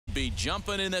Be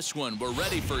jumping in this one. We're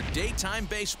ready for daytime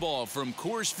baseball from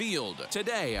Coors Field.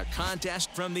 Today, a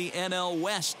contest from the NL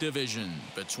West division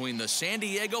between the San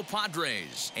Diego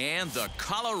Padres and the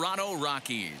Colorado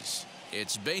Rockies.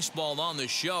 It's baseball on the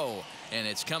show, and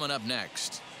it's coming up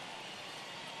next.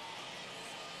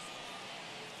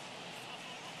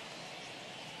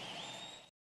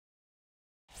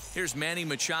 Here's Manny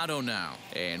Machado now,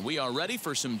 and we are ready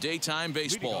for some daytime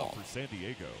baseball. Leading off for San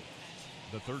Diego,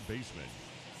 the third baseman,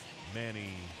 Manny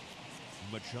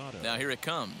Machado. Now here it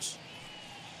comes.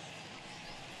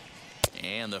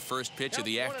 And the first pitch of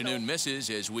the afternoon misses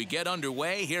as we get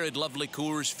underway here at lovely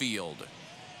Coors Field.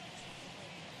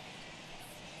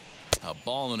 A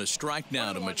ball and a strike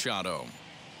now to Machado.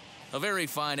 A very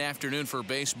fine afternoon for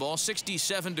baseball.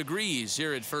 67 degrees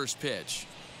here at first pitch.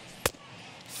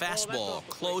 Fastball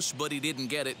close, but he didn't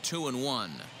get it. 2-1.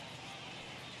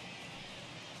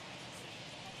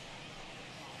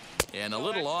 And a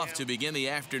little off to begin the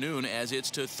afternoon as it's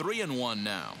to 3-1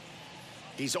 now.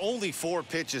 He's only 4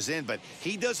 pitches in, but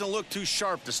he doesn't look too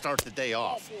sharp to start the day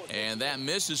off. And that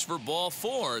misses for ball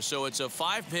 4, so it's a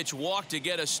 5-pitch walk to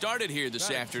get us started here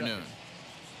this afternoon.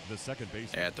 The second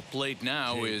baseman. At the plate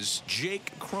now is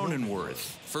Jake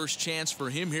Cronenworth. First chance for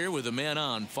him here with a man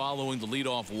on following the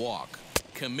leadoff walk.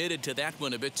 Committed to that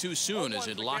one a bit too soon as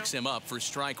it locks him up for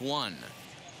strike 1.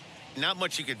 Not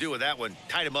much you can do with that one.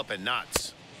 Tied him up in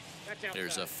knots.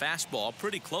 There's a fastball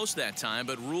pretty close that time,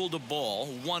 but ruled a ball.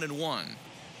 1-1.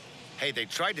 Hey, they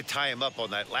tried to tie him up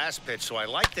on that last pitch, so I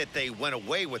like that they went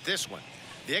away with this one.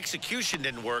 The execution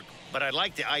didn't work, but I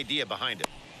like the idea behind it.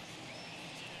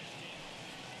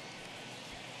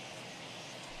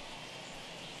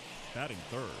 Batting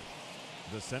third,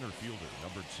 the center fielder,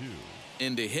 number 2.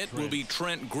 In to hit will be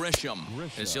Trent Grisham,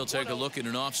 as he'll take a look at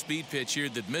an off-speed pitch here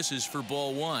that misses for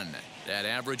ball 1. That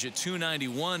average at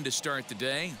 291 to start the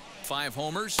day. 5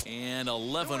 homers and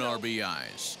 11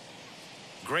 RBIs.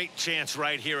 Great chance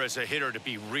right here as a hitter to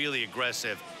be really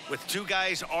aggressive. With 2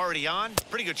 guys already on,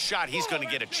 pretty good shot. He's going to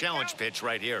get a challenge pitch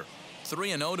right here.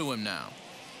 3-0 to him now.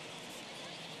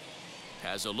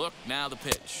 Has a look, now the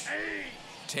pitch.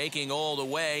 Taking all the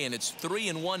way, and it's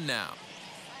 3-1 now.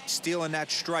 Stealing that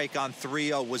strike on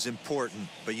 3-0 was important,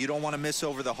 but you don't want to miss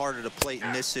over the heart of the plate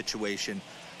in this situation.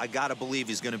 I got to believe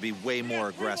he's going to be way more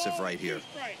aggressive right here.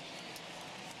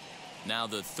 Now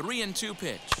the 3-2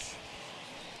 pitch.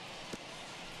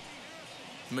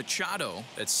 Machado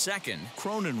at second,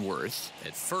 Cronenworth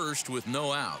at first with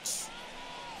no outs.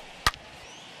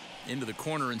 Into the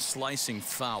corner and slicing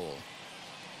foul.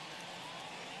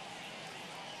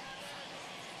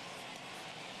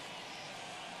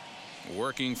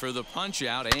 Working for the punch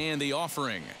out and the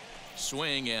offering.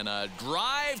 Swing and a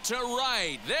drive to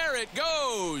right. There it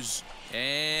goes.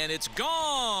 And it's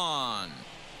gone.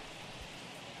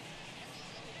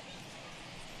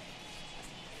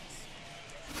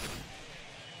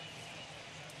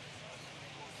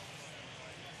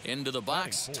 Into the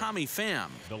box, Tommy Pham.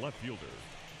 The left fielder,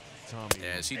 Tommy.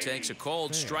 As he takes a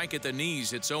cold strike at the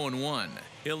knees, it's 0-1.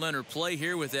 He'll enter play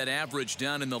here with that average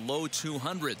down in the low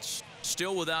 200s.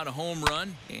 Still without a home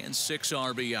run and 6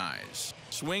 RBIs.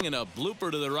 Swinging a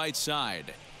blooper to the right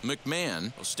side.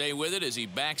 McMahon will stay with it as he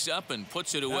backs up and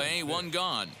puts it away. 1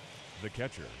 gone. The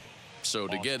catcher. So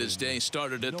to get his day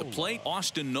started at the plate,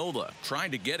 Austin Nola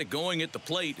trying to get it going at the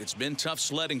plate. It's been tough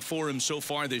sledding for him so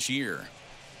far this year.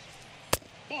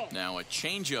 Now a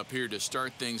changeup here to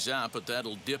start things out, but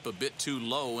that'll dip a bit too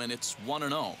low, and it's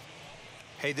 1-0.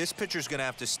 Hey, this pitcher's going to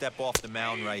have to step off the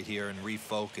mound right here and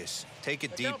refocus. Take a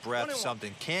deep breath,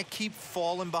 something. Can't keep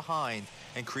falling behind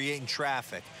and creating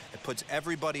traffic. It puts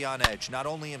everybody on edge, not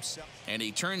only himself. And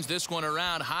he turns this one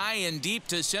around high and deep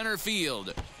to center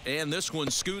field. And this one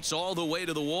scoots all the way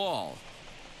to the wall.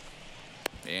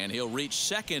 And he'll reach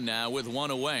second now with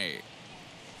 1 away.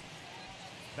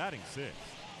 Batting 6,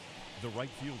 the right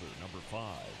fielder, number 5,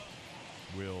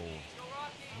 Will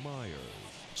Myers.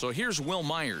 So here's Will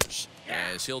Myers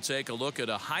as he'll take a look at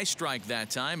a high strike that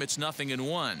time. It's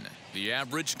 0-1. The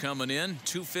average coming in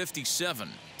 257.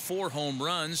 4 home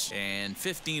runs and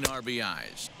 15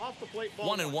 RBIs.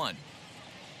 1-1.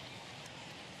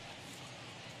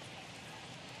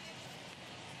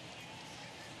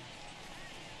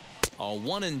 A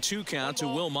 1-2 count to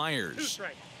Will Myers.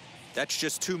 That's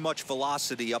just too much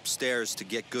velocity upstairs to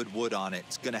get good wood on it.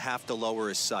 It's going to have to lower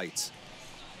his sights.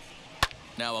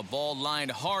 Now a ball lined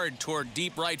hard toward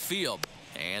deep right field.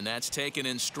 And that's taken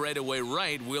in straightaway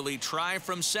right. Will he try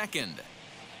from second?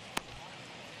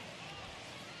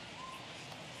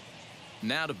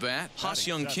 Now to bat,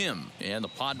 Ha-Seong Kim. And the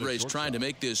Padres trying to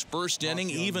make this first inning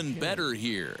even better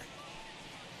here.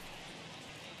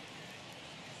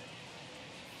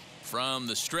 From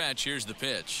the stretch, here's the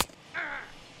pitch.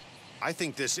 I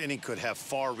think this inning could have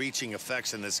far-reaching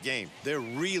effects in this game. They're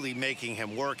really making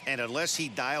him work, and unless he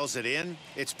dials it in,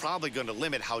 it's probably going to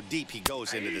limit how deep he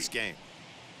goes into this game.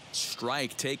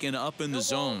 Strike taken up in the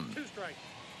zone.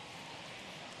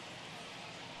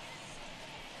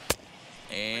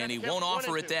 And he won't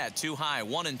offer it that. Too high.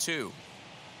 1-2.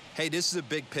 Hey, this is a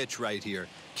big pitch right here.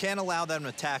 Can't allow them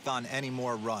to tack on any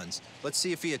more runs. Let's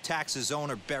see if he attacks his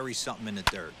zone or buries something in the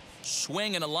dirt.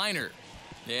 Swing and a liner.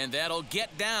 And that'll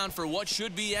get down for what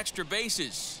should be extra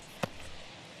bases.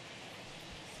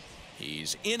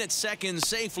 He's in at second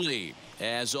safely.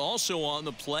 As also on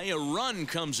the play, a run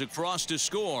comes across to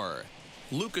score.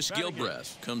 Lucas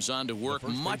Gilbreth comes on to work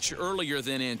much earlier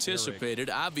than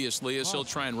anticipated, obviously, as he'll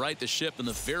try and right the ship in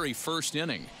the very first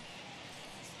inning.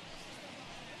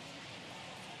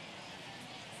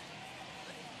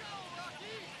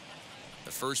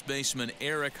 The first baseman,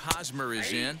 Eric Hosmer,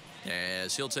 is in,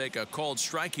 as he'll take a called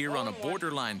strike here on a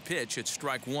borderline pitch at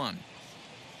strike one.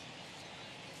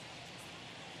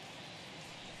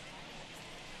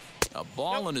 A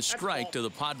ball and a strike to the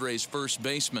Padres' first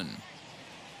baseman.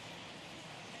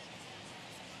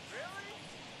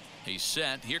 He's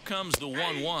set. Here comes the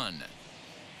 1-1.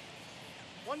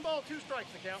 1 ball, 2 strikes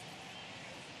to count.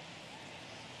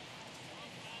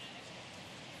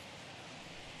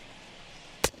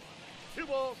 Two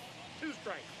balls, 2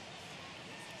 strikes.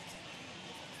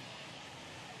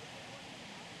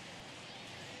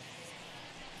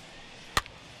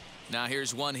 Now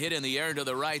here's one hit in the air to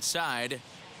the right side.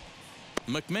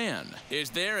 McMahon is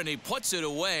there, and he puts it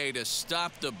away to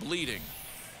stop the bleeding.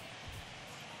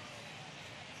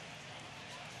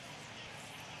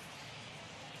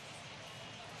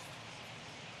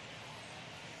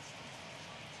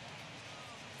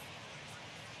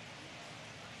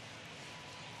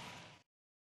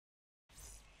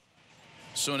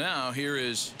 So now here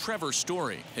is Trevor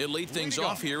Story. He'll lead things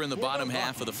off here in the bottom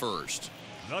half of the first.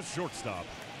 The shortstop,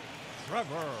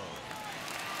 Trevor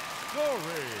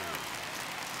Story.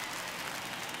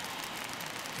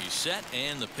 He's set,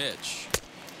 and the pitch.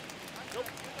 Nope,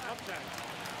 outside.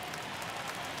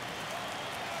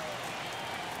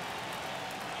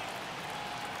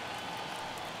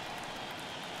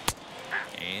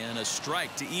 And a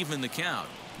strike to even the count.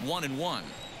 1-1.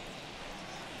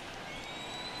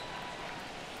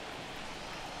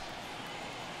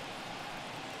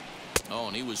 Oh,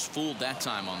 and he was fooled that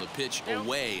time on the pitch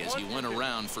away as he went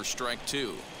around for strike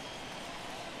two.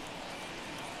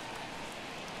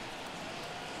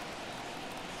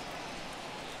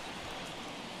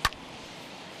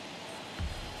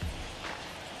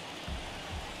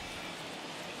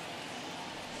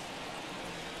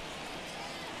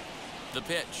 The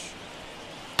pitch.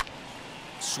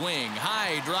 Swing,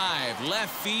 high drive,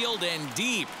 left field and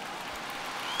deep.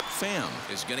 Pham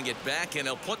is going to get back, and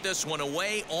he'll put this one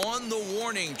away on the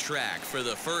warning track for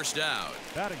the first out.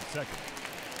 Batting second.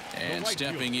 And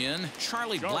stepping in,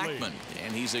 Charlie Blackmon.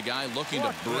 And he's a guy looking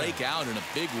to break out in a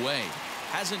big way.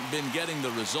 Hasn't been getting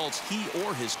the results he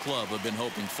or his club have been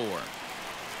hoping for.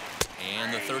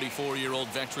 And the 34-year-old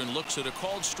veteran looks at a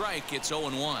called strike. It's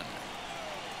 0-1.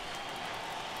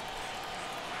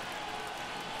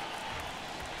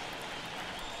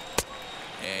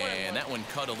 And that one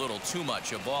cut a little too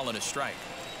much. A ball and a strike.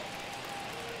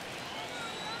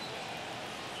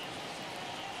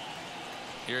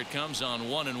 Here it comes on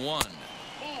 1-1.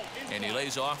 And he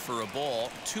lays off for a ball.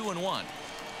 2-1.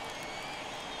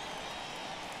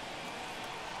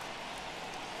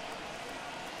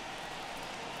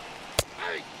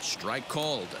 Strike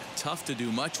called. Tough to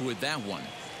do much with that one.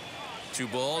 2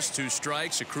 balls, 2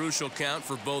 strikes, a crucial count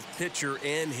for both pitcher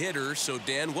and hitter. So,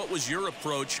 Dan, what was your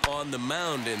approach on the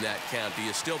mound in that count? Do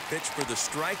you still pitch for the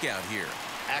strikeout here?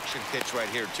 Action pitch right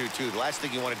here, 2-2. The last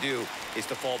thing you want to do is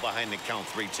to fall behind the count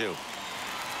 3-2.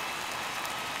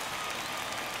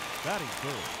 Batting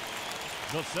third,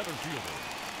 the center fielder,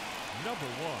 number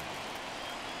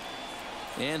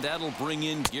 1. And that'll bring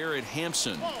in Garrett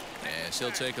Hampson as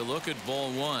he'll take a look at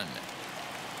ball 1.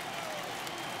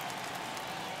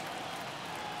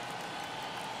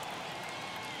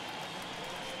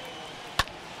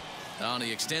 And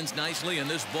he extends nicely, and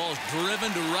this ball's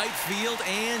driven to right field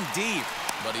and deep.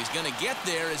 But he's going to get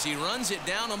there as he runs it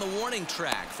down on the warning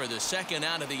track for the second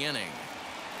out of the inning.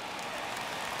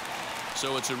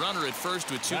 So it's a runner at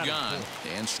first with 2 gone.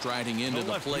 And striding into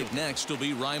the plate next will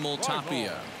be Raimel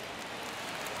Tapia.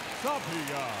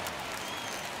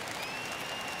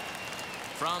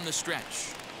 From the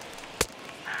stretch.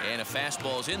 And a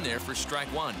fastball's in there for strike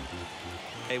 1.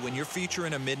 Hey, when you're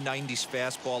featuring a mid-90s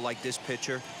fastball like this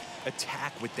pitcher,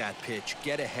 Attack with that pitch.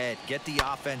 Get ahead. Get the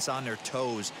offense on their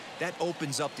toes. That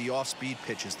opens up the off-speed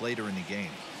pitches later in the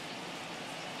game.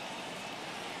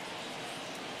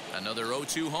 Another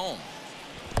 0-2 home.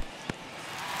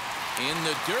 In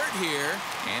the dirt here,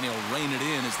 and he'll rein it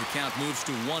in as the count moves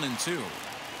to 1-2.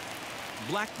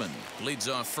 Blackman leads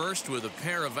off first with a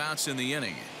pair of outs in the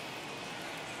inning.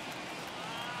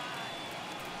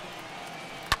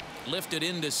 Lifted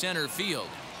into center field.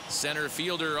 Center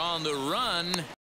fielder on the run.